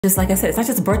Just like I said, it's not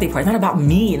just a birthday party. It's not about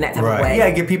me in that type of way.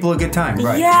 Yeah, give people a good time.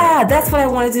 Right. Yeah, that's what I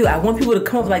want to do. I want people to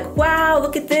come up like, wow,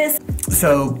 look at this.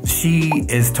 So she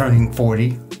is turning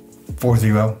 40,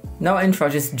 40. No intro,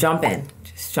 just jump in.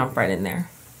 Just jump right in there.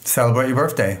 Celebrate your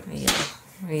birthday.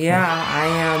 Yeah, I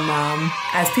am,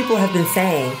 as people have been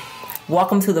saying,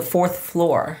 welcome to the fourth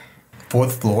floor.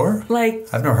 Fourth floor? Like,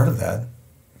 I've never heard of that.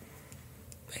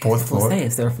 Fourth floor? Say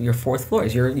it's your fourth floor.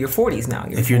 It's your 40s now.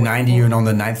 If you're 90, you're on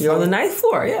the ninth floor? You're on the ninth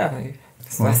floor, yeah.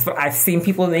 So that's what I've seen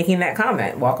people making that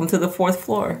comment. Welcome to the fourth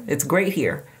floor. It's great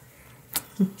here.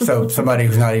 So somebody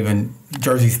who's not even,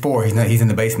 Jersey's 4, he's in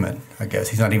the basement, I guess.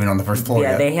 He's not even on the first floor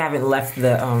yet. Yeah, they haven't left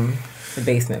the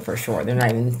basement for sure. They're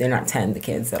not 10, the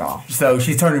kids at all. So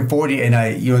she's turning 40,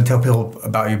 and you want to tell people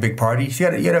about your big party? You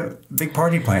had a big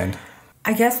party planned.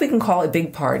 I guess we can call it a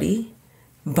big party.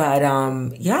 But,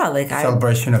 yeah, like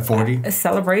celebration of 40? A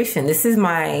celebration. This is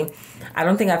I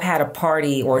don't think I've had a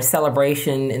party or a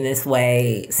celebration in this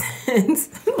way since,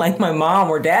 like, my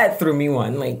mom or dad threw me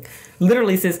one. Like,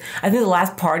 literally since, I think the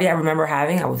last party I remember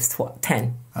having, I was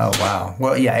 10. Oh, wow.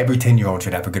 Well, yeah, every 10-year-old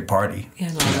should have a good party.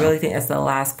 Yeah, no, I really think that's the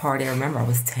last party I remember. I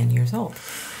was 10 years old.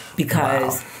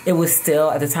 Because it was still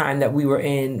at the time that we were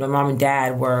my mom and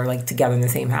dad were, like, together in the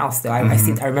same house. Still. I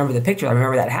remember the picture. I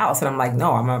remember that house. And I'm like,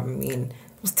 no, I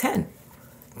was 10.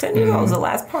 10 years old was the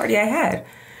last party I had.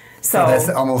 So that's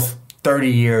almost 30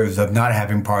 years of not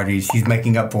having parties. She's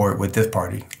making up for it with this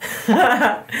party.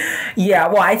 Yeah,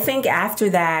 well, I think after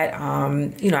that,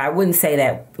 I wouldn't say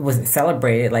that it wasn't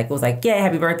celebrated. Like, it was like, yeah,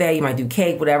 happy birthday. You might do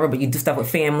cake, whatever, but you do stuff with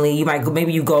family. You might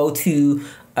maybe you go to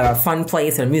a fun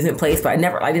place, an amusement place, but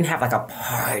I didn't have like a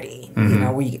party,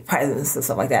 where you get presents and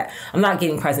stuff like that. I'm not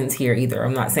getting presents here either.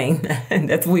 I'm not saying that.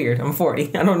 That's weird. I'm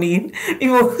 40. I don't need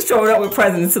people showing up with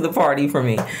presents to the party for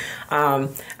me.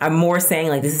 I'm more saying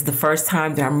like this is the first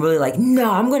time that I'm really like, no,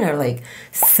 I'm going to like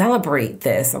celebrate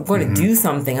this. I'm going to do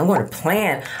something. I'm going to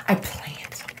plan. I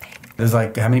planned something. There's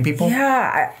like how many people?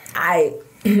 Yeah, I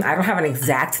don't have an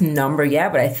exact number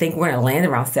yet, but I think we're going to land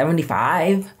around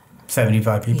 75.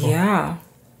 75 people? Yeah.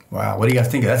 Wow. What do you guys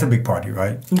think? That's a big party,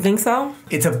 right? You think so?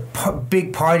 It's a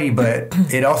big party, but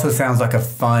it also sounds like a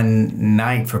fun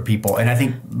night for people. And I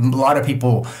think a lot of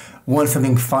people want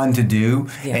something fun to do.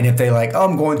 Yeah. And if they like, oh,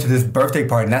 I'm going to this birthday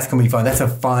party and that's going to be fun. That's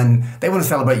they want to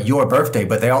celebrate your birthday,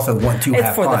 but they also want to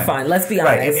have fun. It's for the fun. Let's be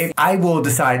honest. Right. If I will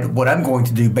decide what I'm going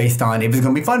to do based on if it's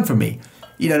going to be fun for me.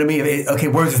 You know what I mean? Okay,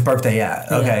 where's this birthday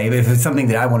at? Okay, if it's something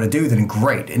that I want to do, then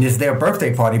great. And it's their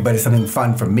birthday party, but it's something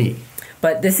fun for me.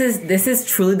 But this is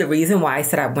truly the reason why I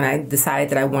said when I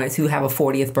decided that I wanted to have a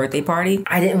 40th birthday party,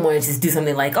 I didn't want to just do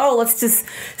something like, oh, let's just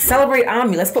celebrate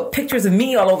Ami. Let's put pictures of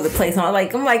me all over the place. And I'm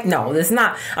like, no, it's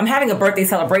not. I'm having a birthday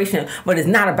celebration, but it's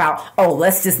not about, oh,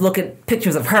 let's just look at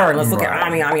pictures of her and let's look at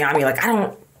Ami. Like,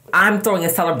 I'm throwing a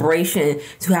celebration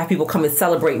to have people come and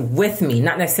celebrate with me,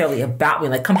 not necessarily about me.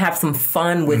 Like, come have some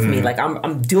fun with me. Like,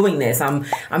 I'm doing this. I'm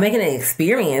making an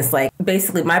experience. Like,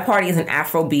 basically, my party is an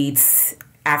Afrobeats,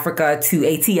 Africa to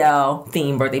ATL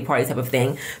themed birthday party type of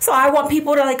thing. So I want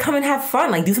people to like come and have fun,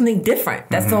 like do something different.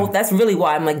 That's really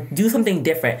why I'm like, do something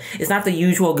different. It's not the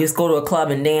usual just go to a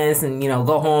club and dance and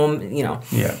go home.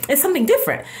 Yeah, it's something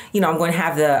different. I'm going to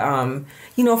have the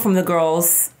from the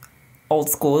girls old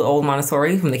school, old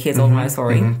Montessori, from the kids old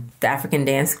Montessori, the African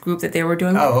dance group that they were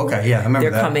doing. Oh, okay, yeah, I remember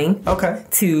They're coming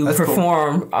to That's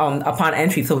perform cool. Upon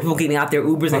entry. So people getting out their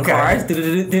Ubers and cars.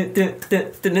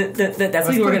 That's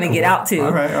what we're going to get out to.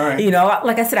 All right.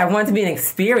 Like I said, I want it to be an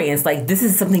experience. Like, this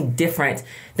is something different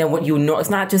than what you know. It's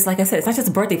not just, like I said, it's not just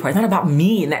a birthday party. It's not about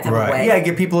me in that type of way. Yeah,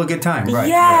 give people a good time. Right.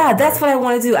 Yeah, that's what I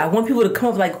want to do. I want people to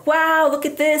come up like, wow, look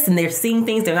at this. And they're seeing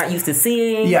things they're not used to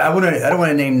seeing. Yeah, I don't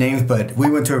want to name names, but we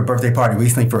went to a birthday party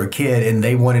recently for a kid, and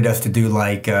they wanted us to do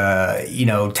like,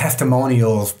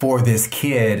 testimonials for this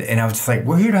kid. And I was just like,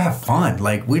 we're here to have fun.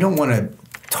 Like, we don't want to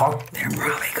talk. They're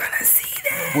probably going to see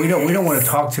this. We don't want to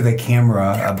talk to the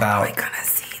camera they're about. They're probably going to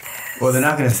see this. Well, they're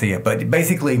not going to see it, but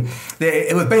basically,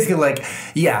 it was basically like,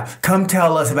 yeah, come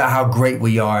tell us about how great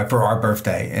we are for our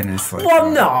birthday. And it's like, well,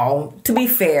 no, to be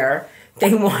fair,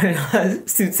 they wanted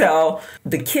us to tell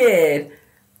the kid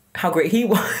how great he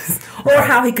was, or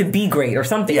how he could be great, or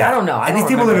something. Yeah. I don't know. And these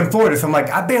people live in Florida, so I'm like,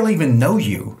 I barely even know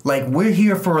you. Like, we're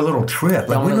here for a little trip.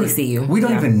 Like, don't really see you. We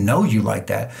don't even know you like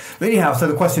that. But anyhow, so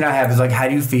the question I have is like, how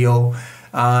do you feel?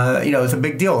 It's a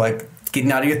big deal. Like, getting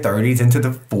out of your 30s into the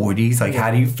 40s. Like,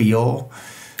 how do you feel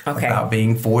about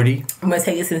being 40? I'm going to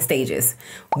take this in stages.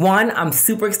 One, I'm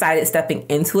super excited stepping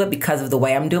into it because of the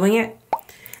way I'm doing it.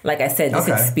 Like I said, this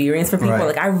experience for people.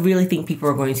 Like, I really think people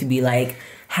are going to be like,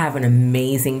 have an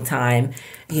amazing time.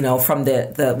 You know, from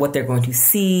the what they're going to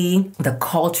see, the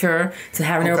culture, to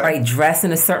having everybody dressed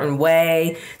in a certain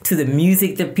way, to the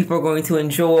music that people are going to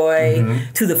enjoy,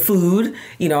 to the food.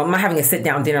 You know, I'm not having a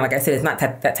sit-down dinner. Like I said, it's not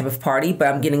that type of party, but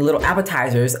I'm getting little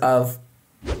appetizers of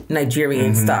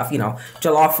Nigerian stuff. You know,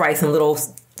 jollof rice and little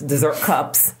dessert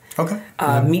cups.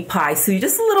 Meat pie, so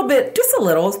just a little bit,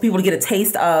 so people to get a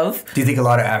taste of. Do you think a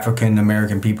lot of African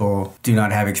American people do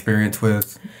not have experience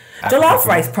with jollof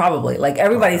rice? Probably. Like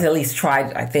everybody's at least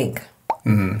tried, I think,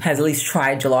 has at least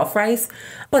tried jollof rice.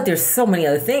 But there's so many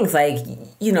other things. Like,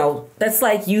 you know, that's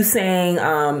like you saying,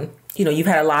 you know, you've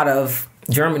had a lot of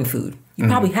German food. You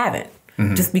probably haven't.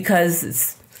 Just because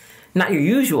it's not your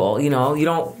usual, you know. You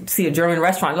don't see a German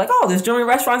restaurant. You're like, oh, there's German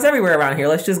restaurants everywhere around here.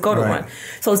 Let's just go to one.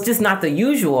 So it's just not the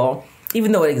usual.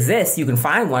 Even though it exists, you can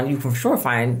find one. You can for sure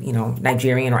find, you know,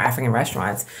 Nigerian or African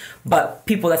restaurants. But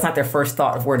people, that's not their first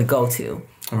thought of where to go to.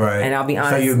 Right. And I'll be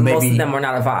honest, so most of them are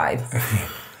not a vibe.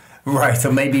 Right.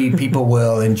 So maybe people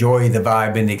will enjoy the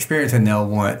vibe and the experience, and they'll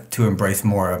want to embrace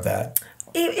more of that.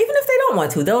 Even if they don't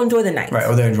want to, they'll enjoy the night. Right,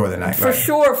 or they'll enjoy the night. For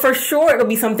sure, it'll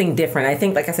be something different. I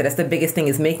think, like I said, that's the biggest thing,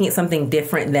 is making it something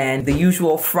different than the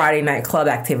usual Friday night club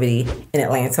activity in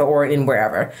Atlanta or in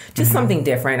wherever. Just something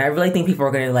different. I really think people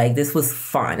are going to like, this was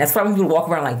fun. That's why when people walk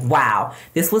around like, wow,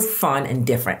 this was fun and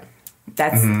different.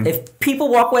 That's if people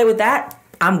walk away with that,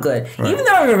 I'm good. Right. Even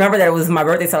though I remember that it was my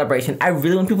birthday celebration, I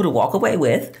really want people to walk away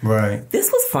with, this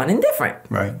was fun and different.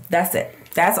 Right. That's it.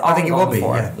 That's all I think it will be.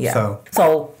 Yeah.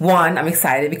 So one, I'm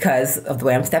excited because of the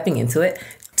way I'm stepping into it.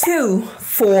 Two,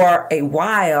 for a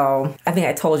while, I think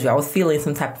I told you I was feeling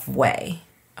some type of way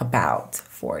about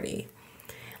 40.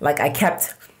 Like I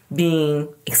kept being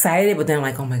excited, but then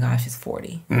like, oh my gosh, it's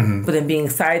 40. But then being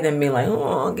excited, then being like,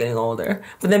 oh, I'm getting older.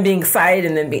 But then being excited,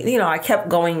 and then being, you know, I kept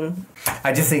going.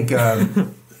 I just think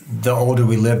the older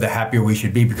we live, the happier we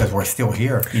should be because we're still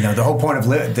here. You know, the whole point of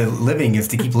living is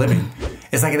to keep living.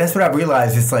 It's like, that's what I've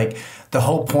realized. It's like the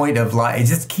whole point of life is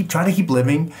just trying to keep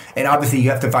living. And obviously you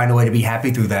have to find a way to be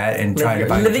happy through that and try to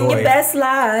find living joy. Your best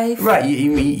life. Right.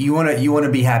 You want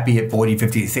to be happy at 40,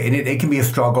 50. And it can be a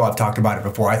struggle. I've talked about it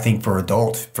before. I think for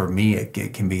adults, for me,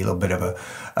 it can be a little bit of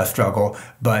a struggle.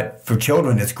 But for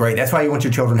children, it's great. That's why you want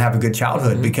your children to have a good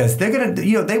childhood, because they're going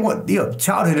to, they want,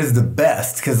 childhood is the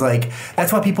best, because like,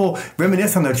 that's why people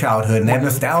reminisce on their childhood and they have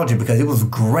nostalgia because it was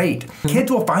great. Kids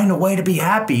will find a way to be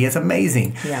happy. It's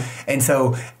amazing. Yeah. And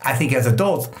so I think as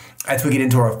adults, as we get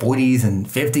into our 40s and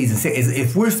 50s and 60s,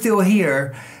 if we're still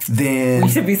here, then we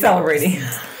should be celebrating.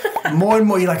 More and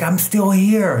more, you're like, I'm still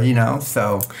here,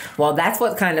 so. Well, that's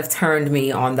what kind of turned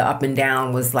me on the up and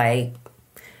down, was like,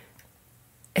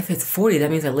 if it's 40,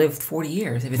 that means I lived 40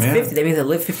 years. If it's 50, that means I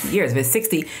lived 50 years. If it's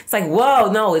 60, it's like,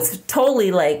 whoa, no, it's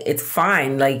totally like, it's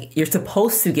fine. Like, you're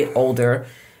supposed to get older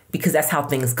because that's how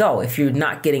things go. If you're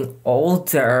not getting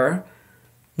older,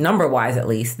 number-wise at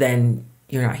least, then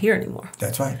you're not here anymore.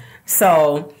 That's right.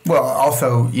 So. Well,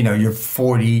 also, you're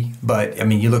 40, but,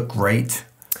 you look great.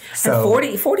 So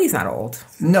 40 is not old.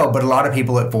 No, but a lot of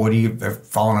people at 40 are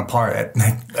falling apart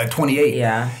at 28.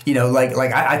 Yeah.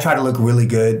 I try to look really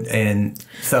good. And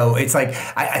so it's like,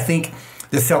 I think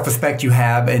the self-respect you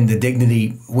have and the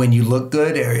dignity when you look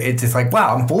good, it's just like,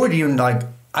 wow, I'm 40 and like,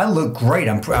 I look great.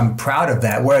 I'm proud of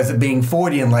that. Whereas it being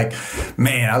 40 and like,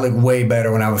 man, I look way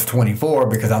better when I was 24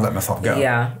 because I let myself go.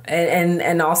 Yeah.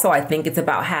 And also I think it's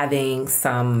about having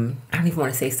some, I don't even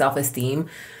want to say self-esteem,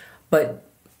 but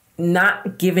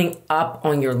not giving up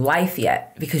on your life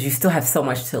yet because you still have so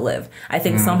much to live. I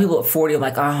think some people at 40 are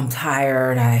like, oh, I'm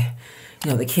tired.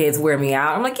 The kids wear me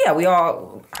out. I'm like, yeah,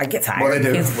 I get tired. Well,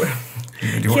 they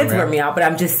do. Kids wear me out, but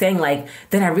I'm just saying, like,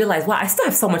 then I realized, wow, I still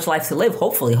have so much life to live,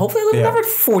 hopefully. Hopefully I live another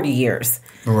 40 years.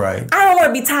 Right. I don't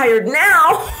want to be tired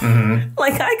now. Mm-hmm.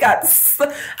 Like,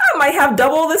 I might have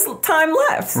double this time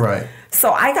left. Right.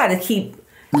 So I got to keep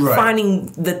finding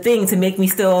the thing to make me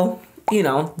still,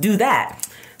 do that.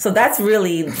 So that's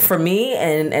really, for me,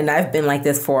 and I've been like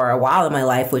this for a while in my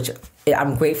life, which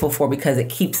I'm grateful for because it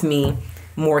keeps me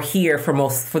more here for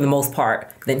the most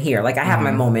part than here. Like I have my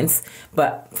moments,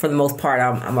 but for the most part,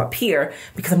 I'm up here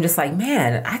because I'm just like,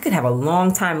 man, I could have a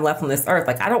long time left on this earth.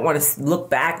 Like I don't want to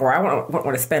look back, or I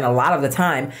want to spend a lot of the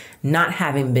time not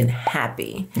having been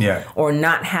happy, or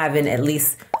not having at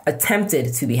least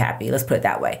attempted to be happy. Let's put it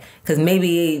that way, because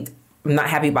maybe I'm not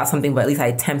happy about something, but at least I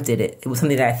attempted it. It was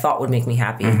something that I thought would make me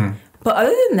happy. Mm-hmm. But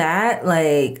other than that,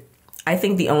 like, I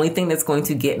think the only thing that's going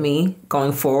to get me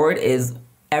going forward is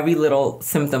every little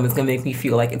symptom is going to make me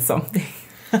feel like it's something.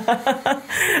 Are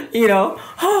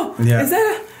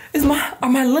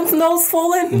my lymph nodes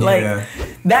swollen? Yeah. Like,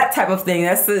 that type of thing.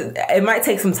 It might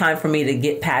take some time for me to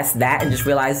get past that and just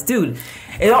realize, dude,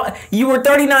 you were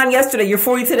 39 yesterday, you're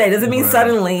 40 today. Doesn't mean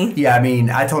suddenly. Yeah, I mean,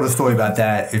 I told a story about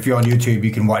that. If you're on YouTube,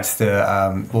 you can watch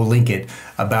we'll link it,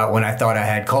 about when I thought I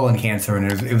had colon cancer,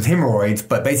 and it was hemorrhoids.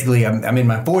 But basically, I'm in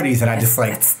my 40s, and I just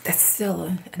like... That's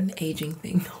still an aging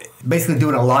thing. Basically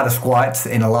doing a lot of squats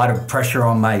and a lot of pressure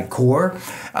on my core.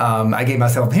 I gave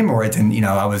myself hemorrhoids, and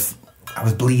I was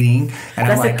bleeding,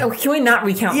 and I'm like, oh, can we not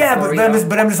recount? Yeah, but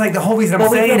I'm just like, the whole reason I'm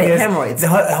saying is hemorrhoids. The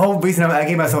whole reason I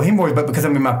gave myself hemorrhoids, but because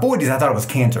I'm in my 40s, I thought it was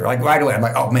cancer. Like right away, I'm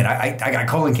like, oh man, I got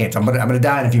colon cancer. I'm gonna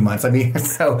die in a few months. I mean,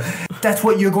 so that's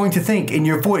what you're going to think in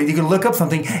your 40s. You can look up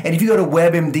something, and if you go to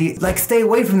WebMD, like stay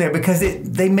away from there, because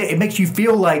it makes you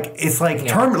feel like it's like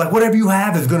terminal, like whatever you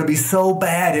have is going to be so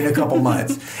bad in a couple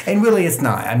months, and really it's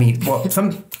not. I mean, well,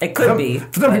 it could be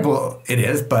for some people it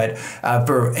is, but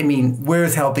we're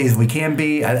as healthy as we can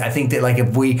be. I think that like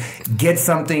if we get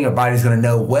something, our body's going to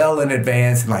know well in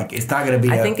advance, and like it's not going to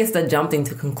be. I think it's the jumping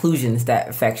to conclusions that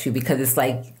affects you, because it's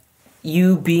like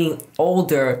you being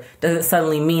older doesn't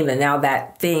suddenly mean that now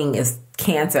that thing is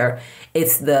cancer.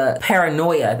 It's the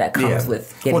paranoia that comes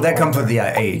with getting older. Comes with the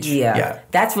age. Yeah.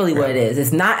 That's really what it is.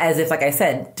 It's not as if, like I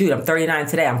said, dude, I'm 39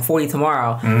 today, I'm 40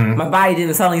 tomorrow. Mm-hmm. My body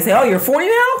didn't suddenly say, oh, you're 40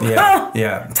 now?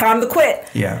 Yeah. Time to quit.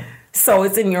 Yeah. So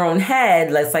it's in your own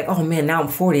head. It's like, oh man, now I'm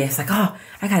 40. It's like, oh,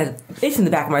 I got an itch in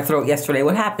the back of my throat yesterday.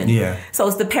 What happened? Yeah. So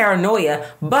it's the paranoia.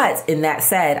 But in that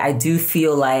said, I do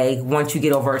feel like once you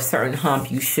get over a certain hump,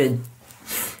 you should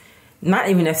not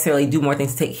even necessarily do more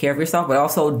things to take care of yourself, but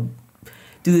also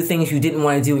do the things you didn't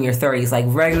want to do in your 30s, like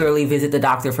regularly visit the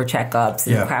doctor for checkups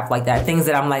and crap like that. Things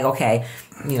that I'm like, okay,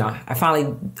 I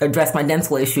finally addressed my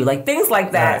dental issue, like things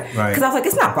like that. Because I was like,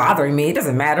 it's not bothering me. It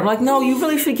doesn't matter. I'm like, no, you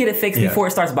really should get it fixed before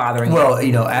it starts bothering you.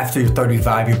 Well, after you're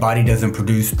 35, your body doesn't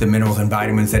produce the minerals and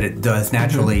vitamins that it does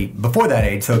naturally before that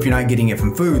age. So if you're not getting it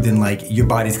from food, then like your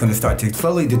body's going to start to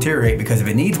slowly deteriorate, because if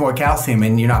it needs more calcium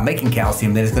and you're not making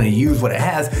calcium, then it's going to use what it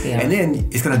has, and then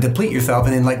it's going to deplete yourself,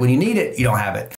 and then like when you need it, you don't have it.